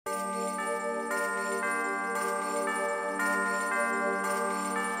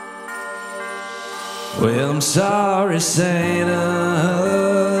Well, I'm sorry, Santa,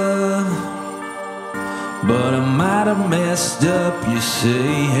 but I might have messed up, you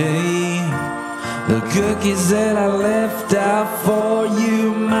see. The cookies that I left out for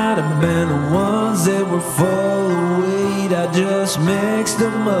you might have been the ones that were full of weed. I just mixed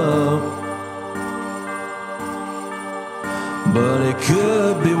them up, but it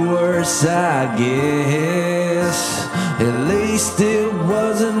could be worse, I guess. At least it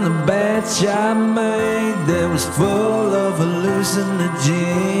wasn't the batch I made that was full of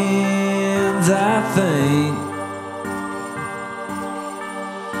hallucinogens, I think.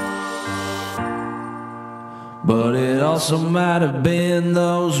 But it also might have been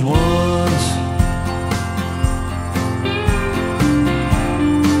those ones.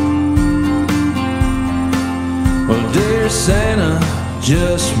 Well, dear Santa,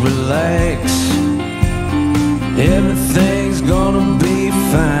 just relax. Everything's gonna be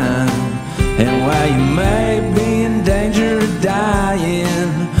fine. And while you may be in danger of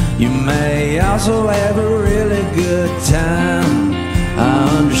dying, you may also have a really good time. I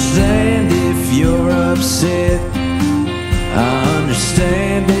understand if you're upset, I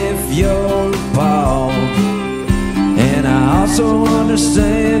understand if you're appalled, and I also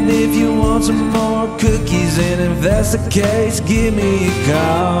understand if you want some more cookies. And if that's the case, give me a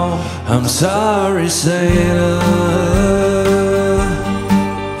call. I'm sorry, Santa,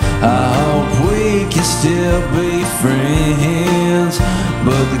 I hope we can still be friends,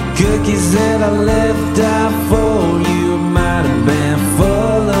 but the cookies that I left out for you might have been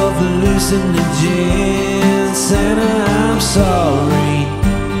full of hallucinogens. Santa, I'm sorry,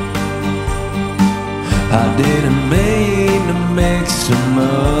 I didn't mean to mix them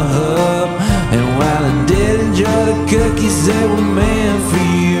up. And while I did enjoy the cookies that were meant for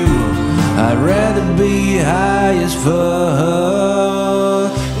you, I'd rather be high as fuck.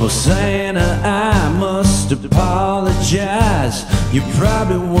 Well, Santa, I must apologize. You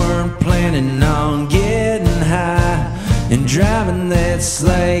probably weren't planning on getting high, and driving that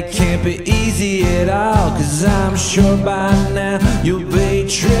sleigh can't be easy at all, 'cause I'm sure by now you'll be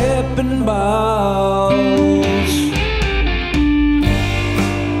tripping balls.